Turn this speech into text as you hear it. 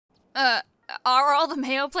Uh, are all the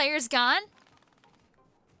Mayo players gone?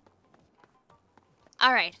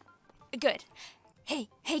 Alright, good.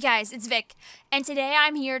 Hey guys, it's Vic, and today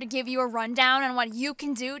I'm here to give you a rundown on what you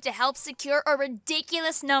can do to help secure a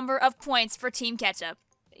ridiculous number of points for Team Ketchup.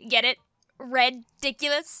 Get it?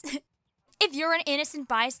 Ridiculous? If you're an innocent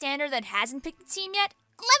bystander that hasn't picked a team yet,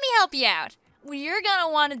 let me help you out. What you're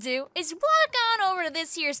gonna want to do is walk on over to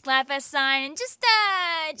this here Splatfest sign and just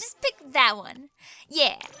pick that one.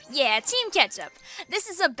 Yeah, Team Ketchup. This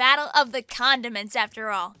is a battle of the condiments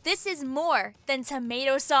after all. This is more than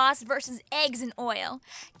tomato sauce versus eggs and oil.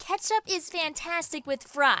 Ketchup is fantastic with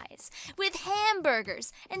fries, with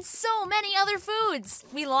hamburgers, and so many other foods.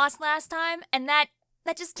 We lost last time, and that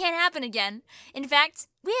just can't happen again. In fact,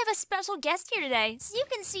 we have a special guest here today, so you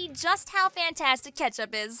can see just how fantastic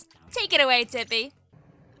ketchup is. Take it away, Tippy.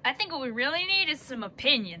 I think what we really need is some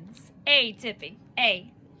opinions. Hey, Tippy.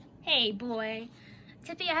 Hey, boy.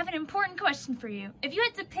 Tippy, I have an important question for you. If you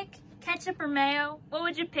had to pick ketchup or mayo, what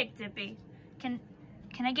would you pick, Tippy? Can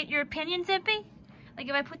I get your opinion, Tippy? Like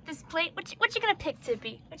if I put this plate, what you gonna pick,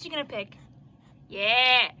 Tippy? What you gonna pick?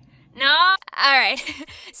 Yeah. No. Alright,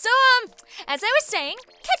 so, as I was saying,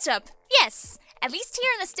 ketchup, yes. At least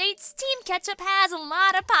here in the States, Team Ketchup has a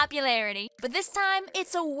lot of popularity. But this time,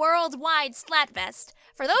 it's a worldwide Splatfest.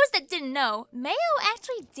 For those that didn't know, Mayo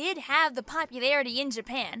actually did have the popularity in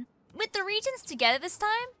Japan. With the regions together this time,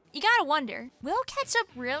 you gotta wonder, will ketchup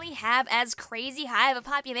really have as crazy high of a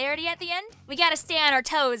popularity at the end? We gotta stay on our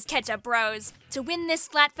toes, ketchup bros. To win this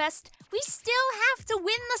Splatfest, we still have to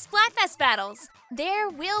win the Splatfest battles. There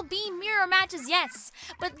will be mirror matches, yes,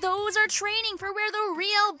 but those are training for where the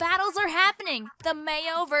real battles are happening, the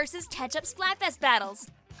Mayo versus Ketchup Splatfest battles.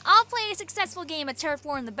 I'll play a successful game of Turf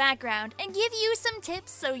War in the background and give you some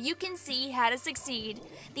tips so you can see how to succeed.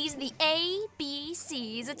 These are the A, B,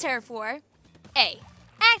 C's of Turf War. A.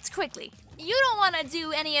 Act quickly. You don't want to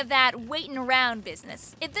do any of that waiting around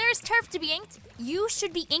business. If there's turf to be inked, you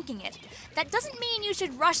should be inking it. That doesn't mean you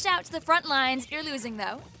should rush out to the front lines if you're losing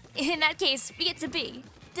though. In that case, we get to B.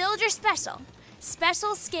 Build your special.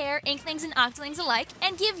 Special scare Inklings and Octolings alike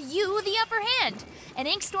and give you the upper hand. An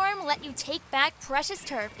ink storm will let you take back precious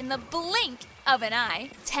turf in the blink of an eye.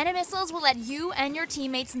 10 missiles will let you and your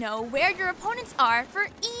teammates know where your opponents are for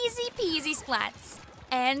easy peasy splats.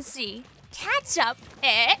 And C. Catch up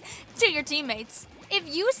to your teammates.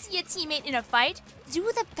 If you see a teammate in a fight, do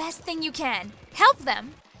the best thing you can. Help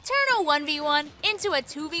them. Turn a 1v1 into a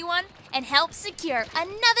 2v1 and help secure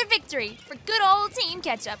another victory for good old Team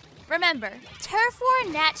Ketchup. Remember, Turf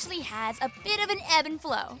War naturally has a bit of an ebb and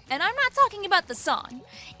flow, and I'm not talking about the song.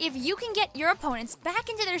 If you can get your opponents back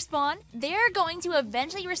into their spawn, they're going to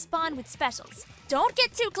eventually respond with specials. Don't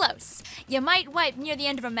get too close. You might wipe near the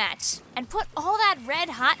end of a match and put all that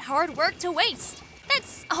red-hot hard work to waste.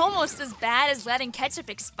 That's almost as bad as letting ketchup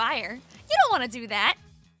expire. You don't want to do that.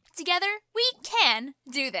 Together, we can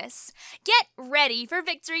do this. Get ready for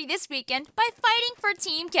victory this weekend by fighting for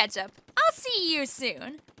Team Ketchup. I'll see you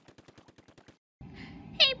soon.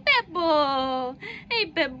 Hey, Pebble. Hey,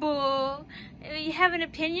 Pebble. You have an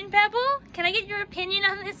opinion, Pebble? Can I get your opinion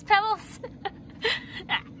on this, Pebbles?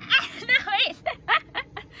 No, wait.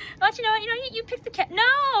 Don't you know? You picked the cat.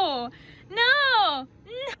 No.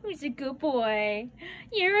 He's a good boy.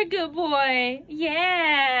 You're a good boy.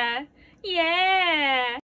 Yeah.